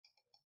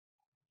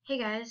Hey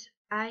guys,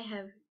 I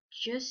have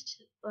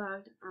just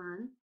logged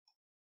on.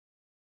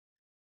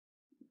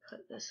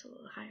 Put this a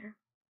little higher.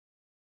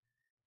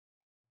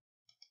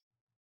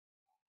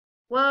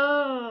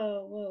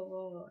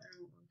 Whoa, I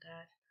don't want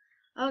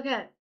that.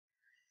 Okay.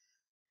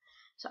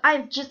 So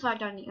I've just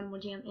logged on to Animal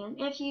Jam, and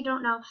if you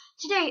don't know,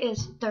 today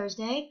is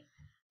Thursday.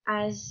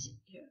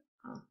 Here,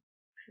 I'll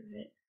prove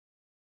it.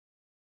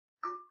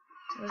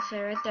 So let's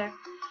say right there.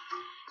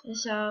 And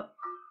so,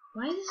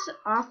 why is this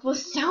awful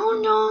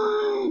sound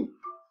on?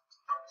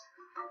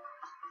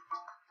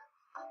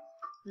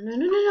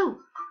 No.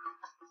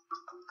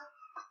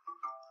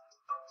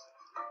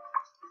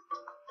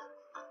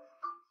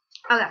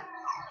 Okay.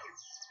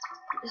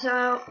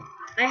 So,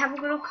 I have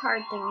a little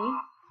card thingy.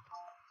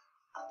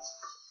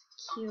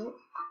 It's cute.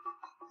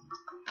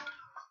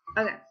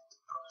 Okay.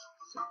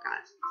 So,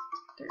 got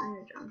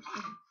 300 drums.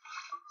 Okay.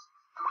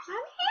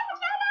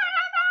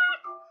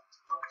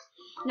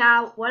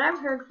 Now, what I've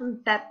heard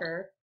from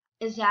Pepper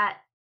is that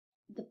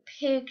the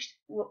pigs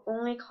will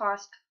only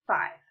cost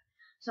 5.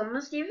 So I'm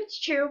gonna see if it's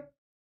true.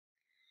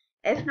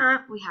 If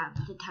not, we have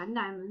the 10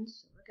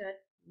 diamonds, so we're good.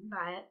 We can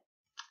buy it.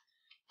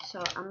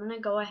 So I'm gonna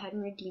go ahead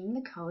and redeem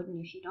the code, and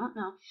if you don't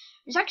know,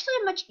 there's actually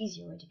a much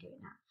easier way to do it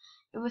now.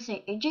 It will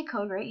say AJ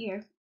code right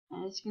here,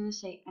 and it's gonna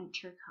say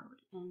enter code.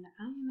 And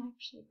I'm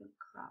actually gonna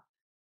crop.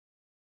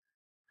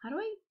 How do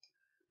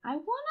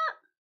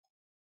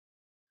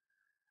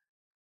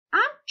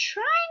I'm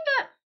trying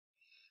to.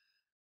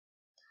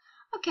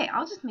 Okay,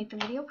 I'll just make the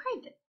video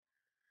private.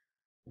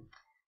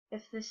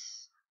 If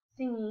this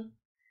thingy.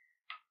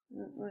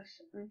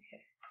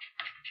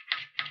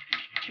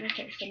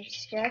 Okay, so I'm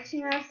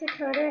scratching off the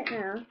code right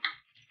now.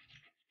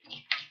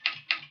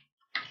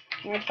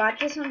 And I bought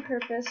this on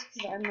purpose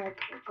because I'm like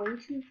way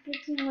too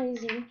freaking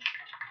lazy to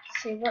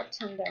save up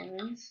 10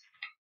 diamonds.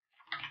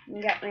 And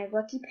I got my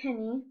lucky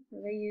penny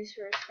that I use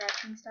for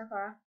scratching stuff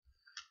off.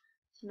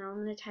 So now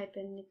I'm going to type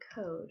in the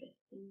code.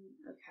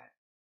 Okay.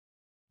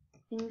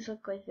 Things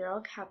look like they're all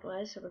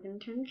capitalized, so we're going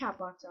to turn the cap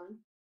locks on.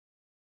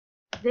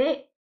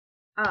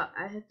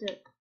 I have to.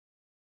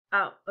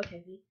 Oh,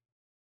 okay.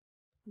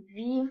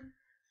 V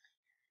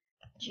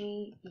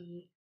G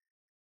E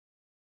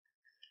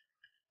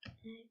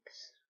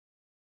X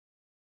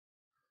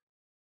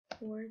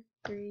 4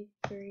 3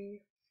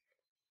 3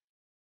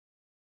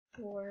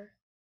 4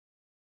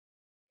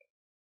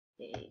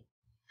 8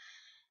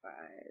 5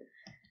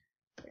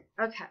 3.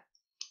 Okay.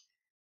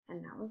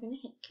 And now we're gonna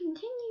hit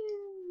continue.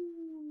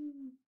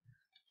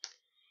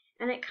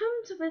 And it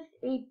comes with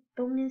a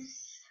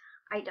bonus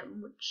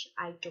item, which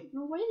I don't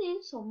know what it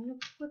is, so I'm gonna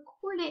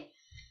record it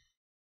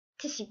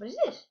to see what it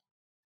is.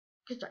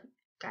 Because you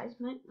guys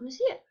might want to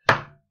see it.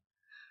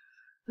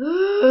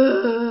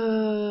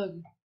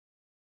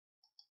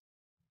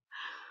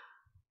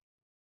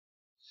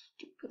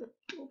 Stupid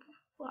Adobe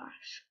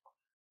Flash.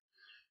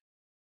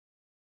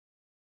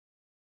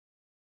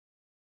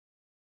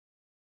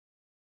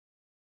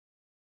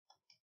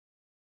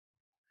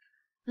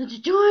 It's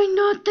doing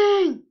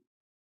nothing!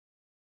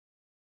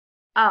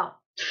 Oh.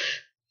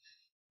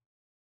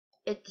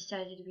 It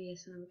decided to be a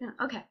son of a gun.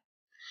 Okay.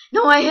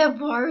 No, I have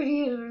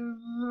party.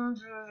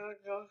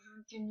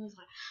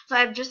 So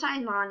I've just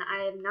signed on.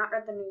 I have not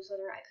read the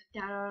newsletter. I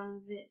clicked out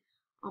of it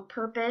on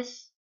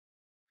purpose.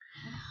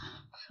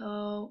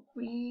 So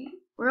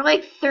we're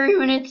like 30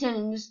 minutes in,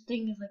 and this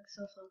thing is like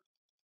so slow.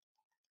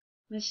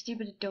 My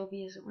stupid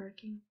Adobe isn't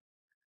working.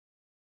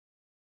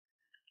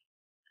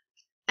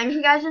 And if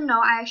you guys didn't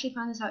know, I actually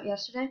found this out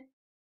yesterday.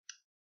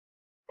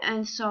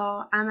 And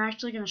so I'm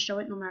actually going to show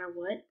it no matter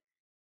what.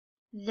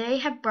 They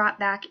have brought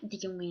back the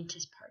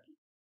Atlantis party.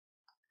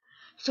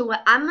 So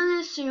what I'm going to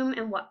assume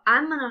and what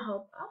I'm going to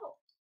hope. Oh,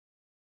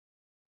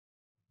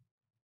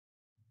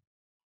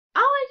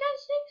 I got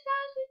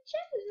 6,000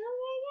 chips. Oh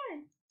my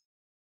god.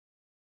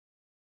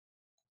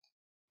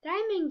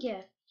 Diamond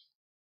gift.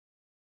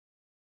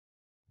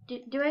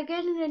 Do I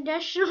get an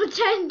additional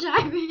 10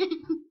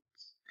 diamonds?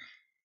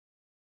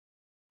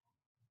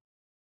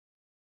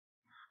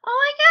 Oh,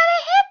 I got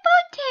a hippo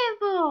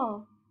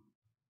table.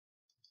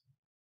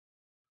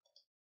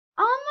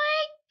 Oh my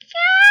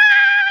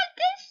god.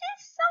 This is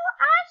so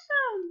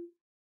awesome.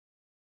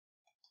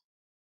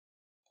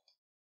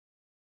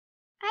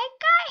 I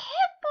got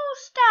hippo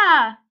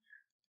stuff.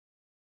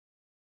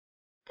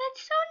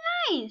 That's so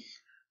nice.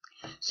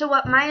 So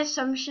what my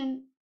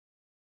assumption.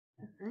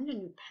 I earned a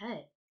new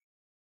pet.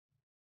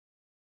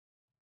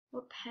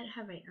 What pet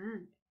have I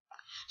earned?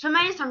 So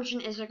my assumption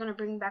is they're going to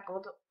bring back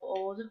all the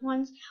old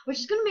ones, which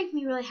is going to make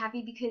me really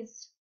happy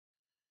because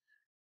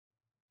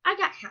I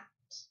got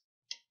cats.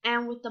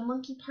 And with the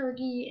monkey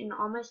party and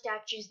all my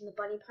statues and the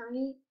bunny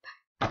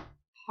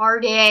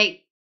party,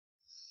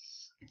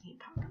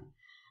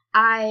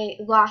 I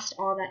lost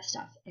all that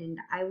stuff and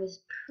I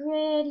was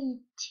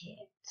pretty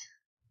ticked.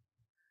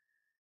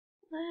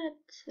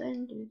 Let's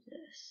then do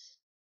this.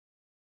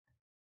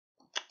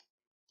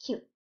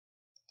 Cute.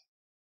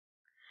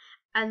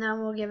 And then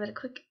we'll give it a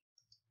quick.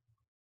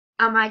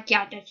 Oh my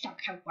god, that's so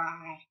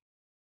kawaii.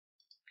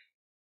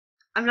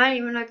 I'm not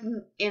even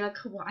in a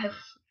kawaii.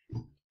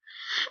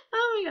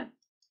 Oh my god.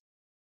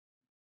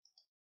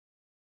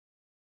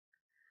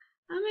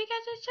 Oh my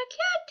god, that's so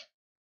cute.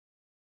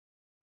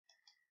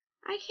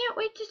 I can't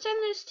wait to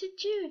send this to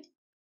Jude.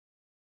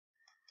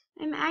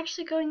 I'm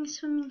actually going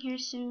swimming here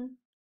soon.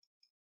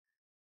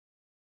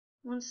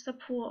 Once the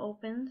pool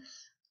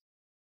opens.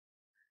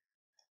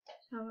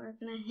 So we're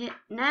gonna hit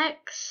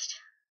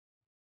next.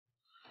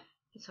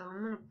 So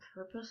I'm gonna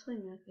purposely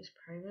make this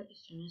private as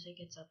soon as it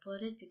gets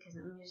uploaded because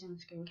I'm using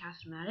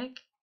Screencast-O-Matic.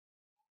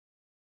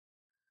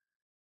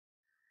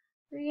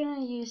 We're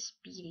gonna use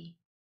Speedy.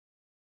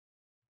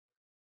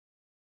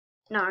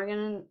 No, we're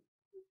gonna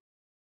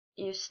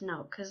use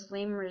Snow because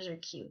lemurs are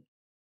cute.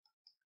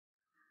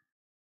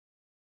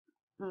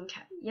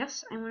 Okay,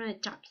 yes, I'm gonna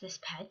adopt this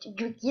pet.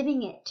 You're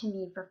giving it to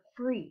me for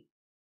free.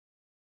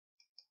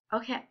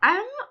 Okay,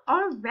 I'm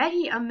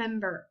already a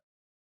member.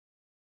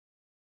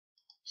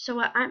 So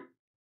what I'm...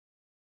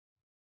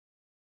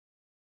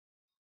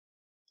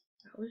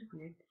 That was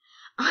weird.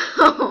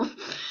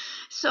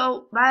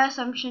 So my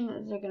assumption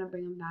is they're gonna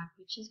bring him back,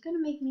 which is gonna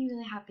make me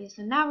really happy.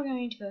 So now we're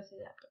going to go through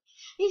the update.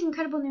 These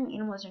incredible new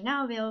animals are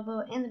now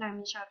available in the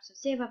diamond shop. So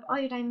save up all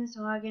your diamonds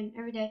to log in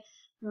every day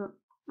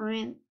for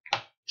a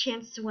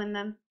chance to win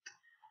them.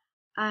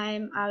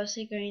 I'm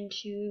obviously going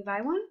to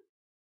buy one.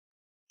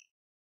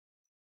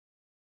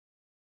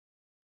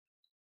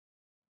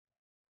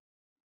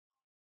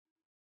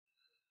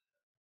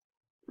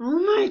 Oh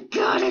my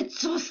god, it's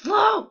so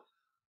slow!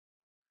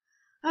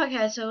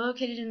 Okay, so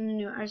located in the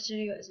new art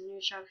studio is a new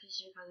shop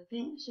feature called the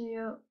Paint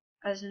Studio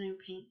as a new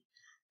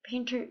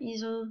painter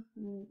easel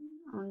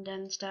and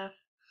then stuff.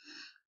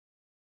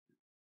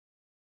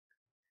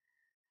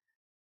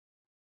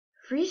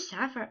 Free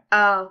sapphire.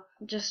 Oh,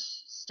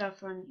 just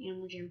stuff on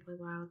Animal Jam Play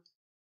Wild.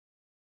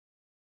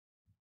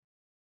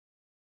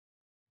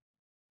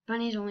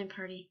 Bunny's only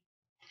party.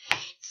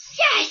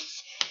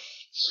 Yes!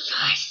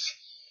 Yes!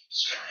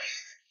 Yes!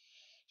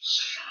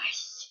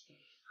 Yes!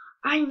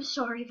 I'm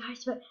sorry,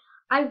 guys, but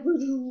I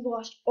literally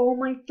lost all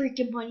my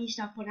freaking bunny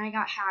stuff when I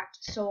got hacked,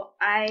 so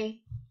I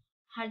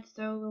had to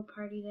throw a little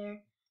party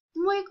there.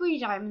 Weekly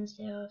Diamonds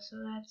Day,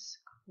 so that's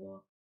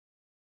cool.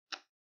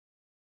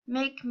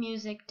 Make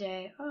Music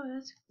Day. Oh,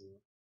 that's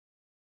cool.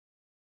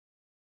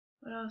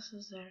 What else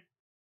is there?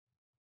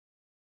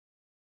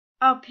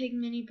 Oh, Pig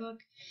Mini Book.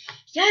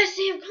 Yes,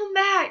 they have come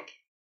back!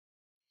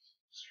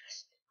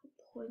 Yes, I'm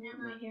pulling out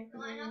my hair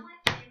from know my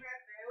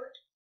favorite fruit?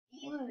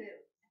 These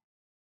fruits.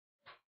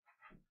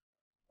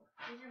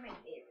 These are my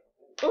favorite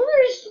fruits. Oh,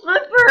 they're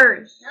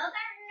slippers! No,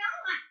 they're not.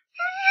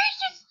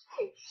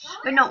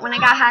 But no, when I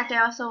got hacked,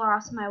 I also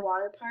lost my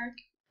water park,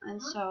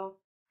 and so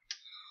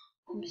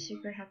I'm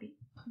super happy.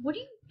 What are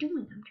you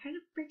doing? I'm trying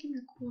to freaking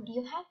record. Do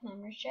you have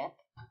membership?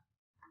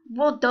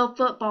 Well, the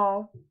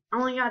football. I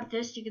only got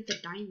this to get the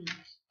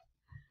diamonds.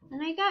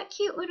 And I got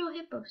cute little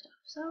hippo stuff,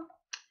 so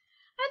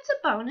that's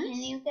a bonus.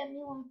 Can you get me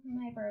one for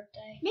my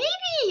birthday?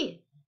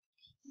 Maybe!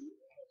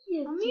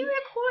 Let me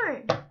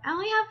record. I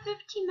only have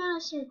 15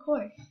 minutes to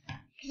record.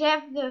 Because I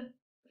have the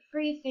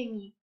free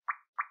thingy.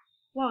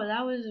 Whoa,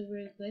 that was a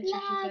weird glitch if you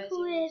guys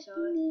even saw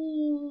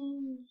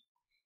it.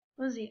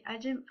 Lizzie, I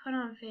didn't put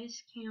on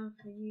face cam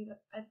for you.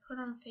 I put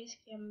on face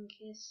cam in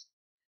case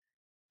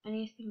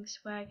anything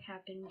swag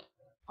happened.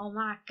 Oh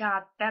my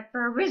god,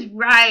 Pepper was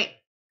right.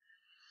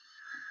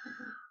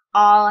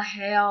 All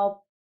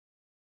hail.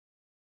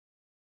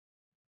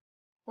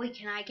 Wait,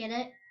 can I get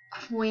it?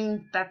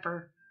 Queen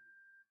Pepper.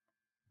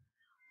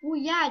 Oh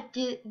yeah,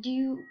 do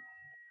you...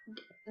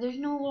 There's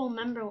no little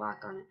member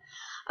lock on it.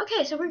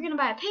 Okay, so we're gonna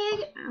buy a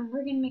pig and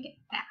we're gonna make it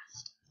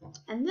fast.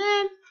 And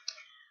then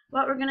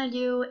what we're gonna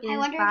do is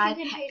buy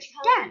pets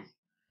den.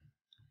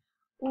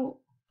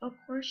 Well, of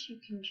course you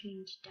can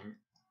change den.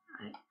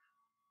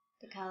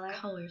 The color.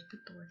 Colors, good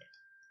lord.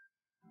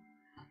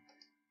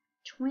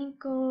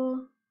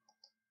 Twinkle,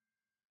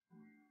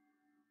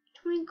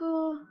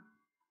 twinkle,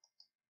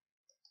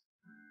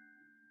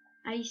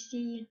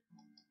 icy,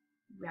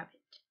 rabbit.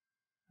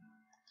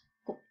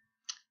 Cool.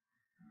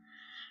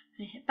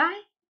 I hit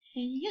buy,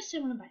 and yes, I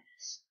want to buy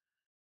this.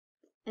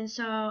 And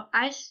so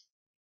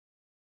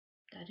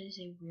that is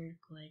a weird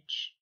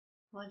glitch.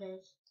 What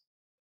is?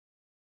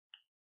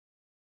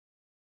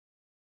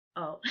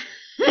 Oh,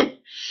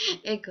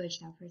 it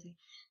glitched out for a second.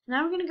 So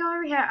now we're gonna go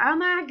over here. Oh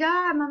my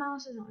god, my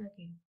mouse isn't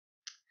working.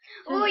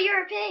 Oh,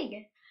 you're a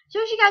pig.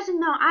 So as you guys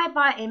know, I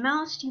bought a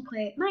mouse to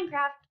play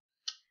Minecraft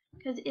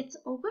because it's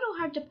a little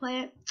hard to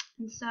play it,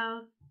 and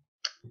so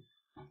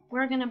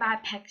we're gonna buy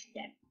Pets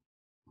Den.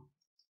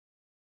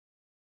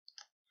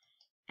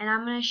 And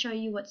I'm gonna show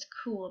you what's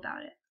cool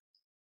about it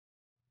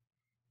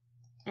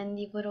and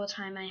the little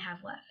time I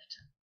have left.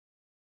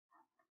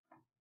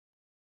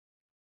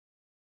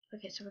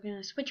 Okay, so we're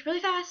gonna switch really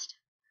fast.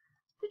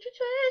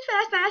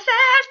 Fast, fast,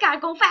 fast. Gotta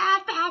go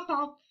fast, fast,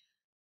 fast.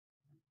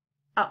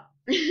 Oh,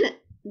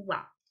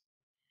 wow.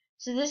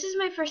 So this is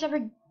my first ever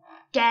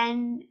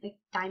den, like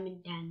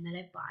diamond den that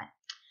I've bought.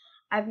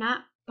 I've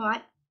not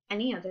bought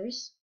any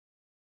others.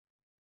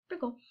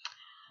 Pretty cool.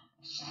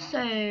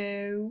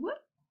 So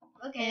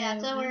Okay,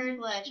 that's a weird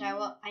glitch. I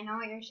know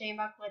what you're saying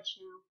about glitch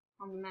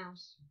now on the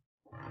mouse.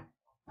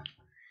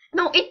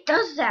 No, it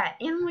does that.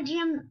 Animal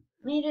Jam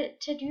made it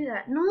to do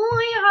that. No,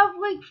 I have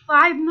like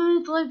 5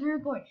 minutes left to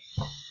record.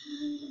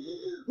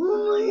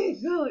 Oh my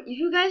god. If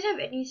you guys have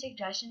any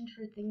suggestions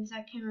for things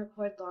that can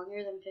record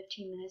longer than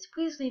 15 minutes,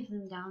 please leave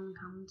them down in the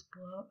comments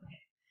below. Okay.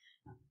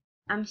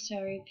 I'm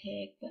sorry,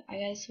 Pig, but I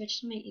gotta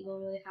switch to my eagle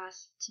really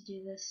fast to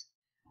do this.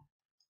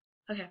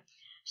 Okay.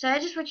 So I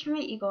just switched to my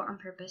eagle on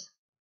purpose.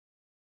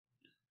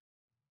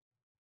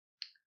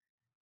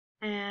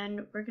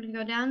 And we're gonna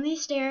go down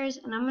these stairs,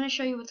 and I'm gonna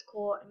show you what's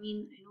cool. I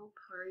mean, I know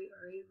Pori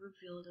already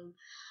revealed him,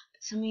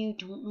 but some of you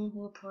don't know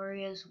who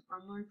Pori is.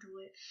 I'm gonna do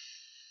it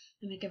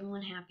and make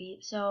everyone happy.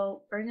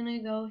 So we're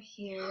gonna go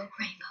here.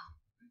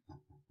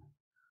 Rainbow.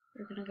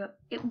 We're gonna go.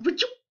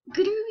 Would you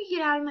could you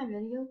get out of my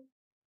video?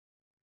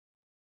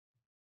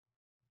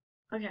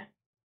 Okay.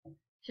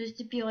 Just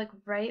to be like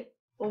right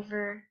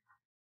over.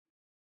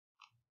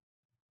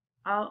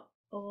 Out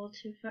a little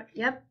too far.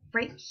 Yep,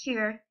 right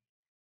here.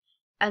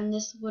 And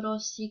this little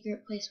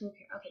secret place will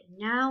appear. Okay,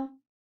 now.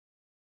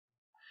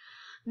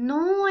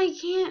 No, I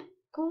can't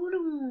go to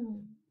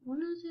one.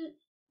 When is it?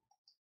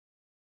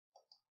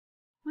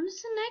 When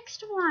is the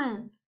next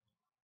one?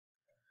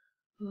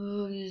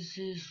 Oh, this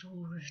is so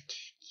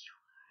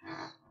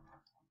ridiculous.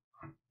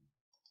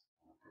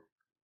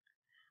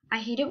 I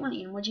hate it when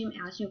Animal Jam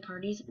asks you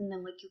parties and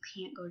then like you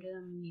can't go to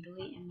them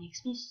immediately. It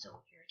makes me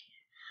so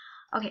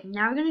irritated. Okay,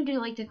 now we're gonna do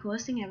like the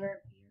coolest thing ever. We are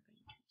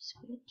going to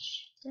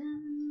switch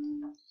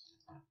down.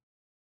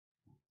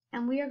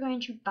 And we are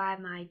going to buy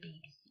my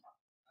baby.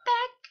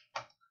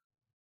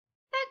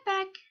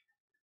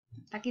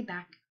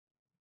 Back.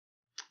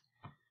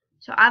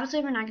 So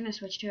obviously we're not going to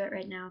switch to it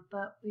right now,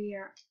 but we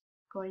are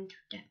going to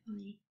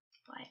definitely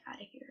fly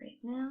out of here right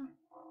now.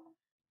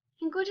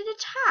 And go to the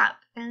top.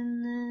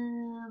 And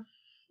then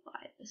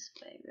fly this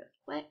way real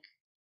quick.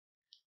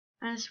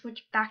 I'm going to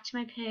switch back to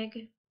my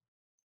pig.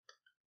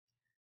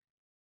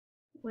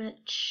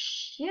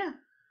 Which, yeah.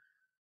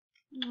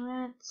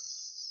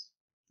 That's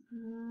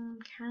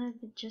kind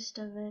of the gist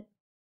of it.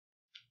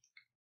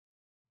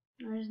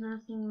 There's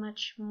nothing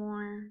much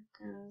more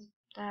than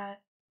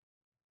that.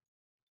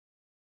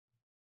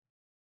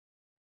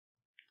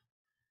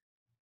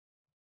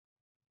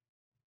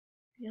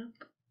 Yep.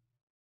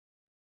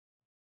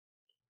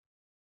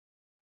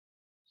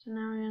 So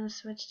now we're going to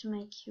switch to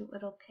my cute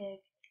little pig.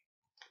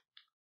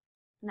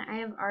 And I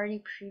have already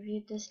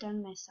previewed this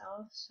done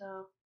myself,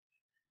 so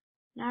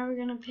now we're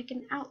going to pick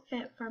an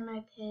outfit for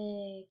my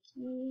pig.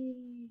 Yay.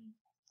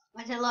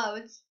 Once it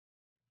loads.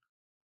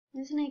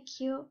 Isn't it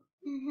cute?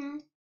 Mm-hmm.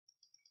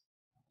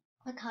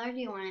 What color do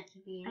you want it to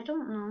be? I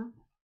don't know.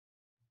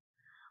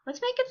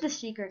 Let's make it the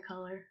secret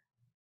color.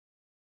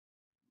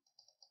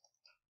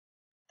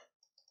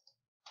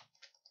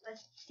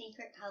 What's the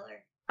secret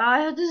color?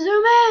 I have to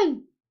zoom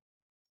in!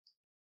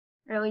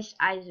 Or at least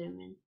I zoom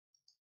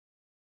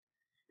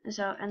in.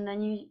 So, and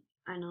then you,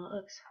 I know it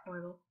looks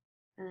horrible.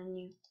 And then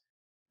you,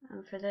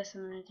 for this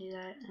I'm going to do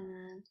that, and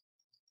then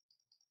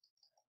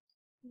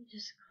you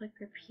just click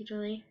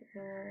repeatedly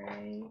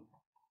right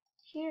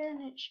here,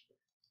 and it should.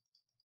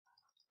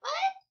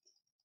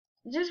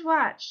 What? Just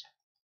watch.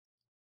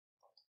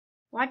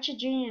 Watch a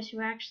genius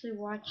who actually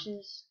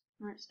watches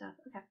smart stuff.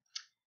 Okay.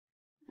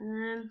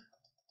 And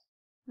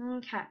then,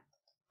 okay.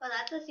 Well,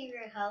 that's a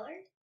secret color.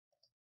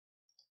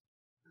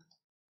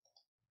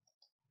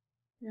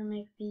 We're gonna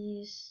make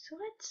these, so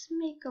let's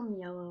make them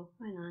yellow.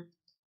 Why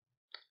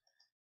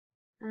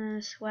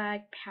not?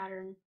 Swag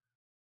pattern.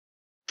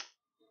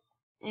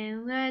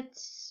 And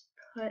let's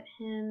put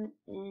him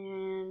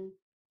in,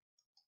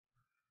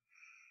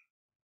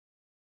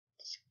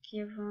 let's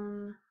give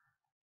him,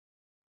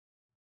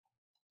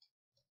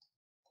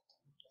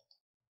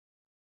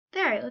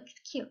 there, it looks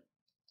cute.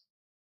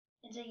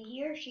 Is it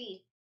he or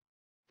she?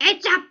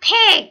 It's a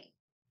pig!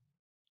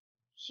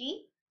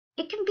 She?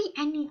 It can be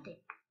anything.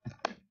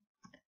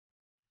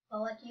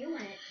 Well, what do you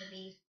want it to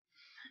be?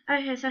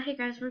 Okay, so hey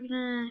guys, we're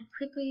gonna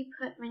quickly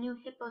put my new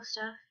hippo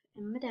stuff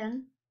in my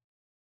den.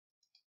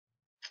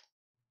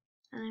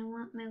 And I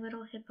want my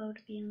little hippo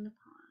to be in the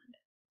pond.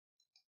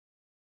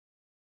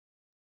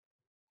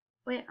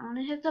 Wait, I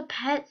wanna hit the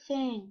pet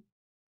thing.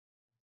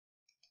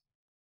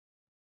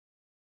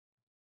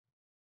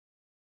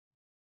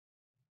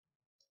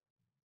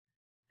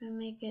 Gonna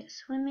make it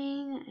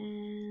swimming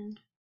and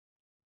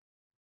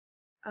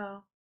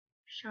oh,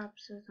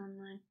 shops is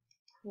online.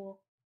 Cool.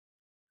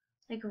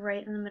 Like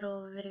right in the middle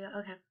of the video.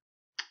 Okay.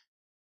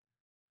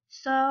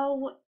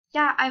 So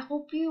yeah, I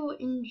hope you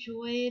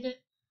enjoyed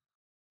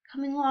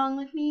coming along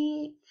with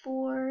me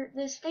for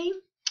this thing.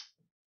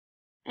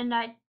 And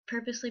I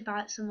purposely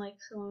bought some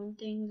like salon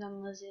things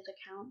on Lizzie's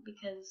account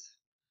because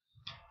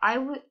I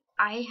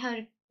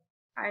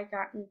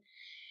gotten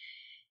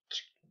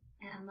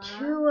Emma.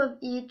 2 of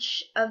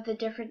each of the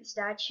different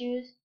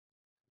statues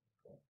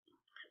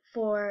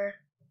for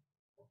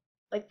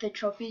like the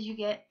trophies you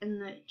get in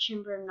the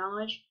Chamber of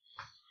Knowledge.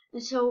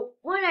 And so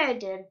what I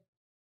did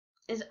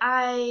is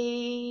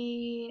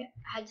I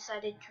had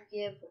decided to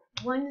give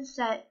one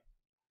set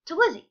to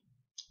Lizzie,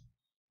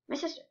 my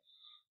sister.